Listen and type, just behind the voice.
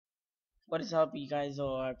What is up, you guys?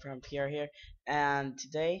 From Pierre here, and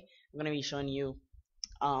today I'm gonna be showing you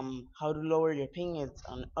how to lower your ping. It's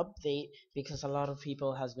an update because a lot of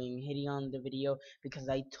people has been hitting on the video because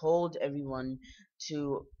I told everyone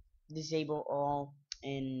to disable all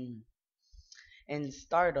in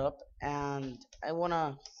startup, and I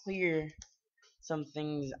wanna clear some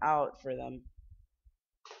things out for them.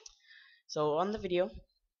 So on the video,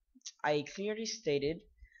 I clearly stated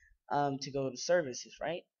to go to services,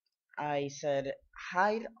 right? I said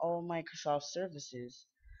hide all Microsoft services.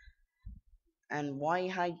 And why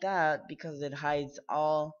hide that? Because it hides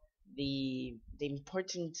all the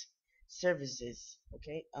important services.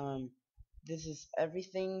 Okay. This is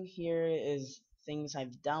everything here is things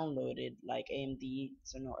I've downloaded like AMD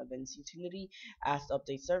External Events Utility, Ask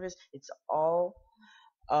Update Service. It's all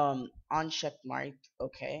unchecked marked.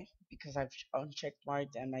 Okay, because I've unchecked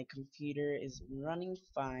marked and my computer is running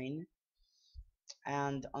fine.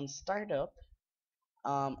 And on startup,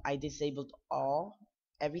 I disabled all.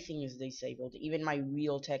 Everything is disabled, even my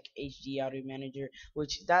Realtek HD audio manager,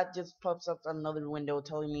 which that just pops up another window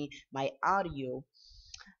telling me my audio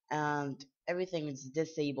and everything is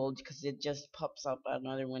disabled because it just pops up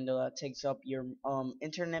another window that takes up your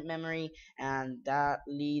internet memory, and that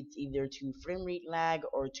leads either to frame rate lag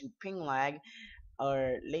or to ping lag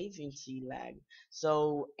or latency lag.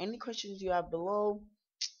 So any questions you have below,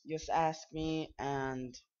 just ask me,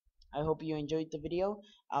 and I hope you enjoyed the video.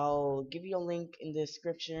 I'll give you a link in the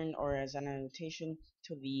description or as an annotation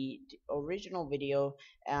to the original video,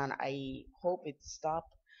 and I hope it stop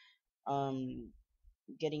um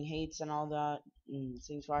getting hates and all that.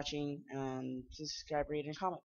 Thanks for watching, and please subscribe, rate, and comment.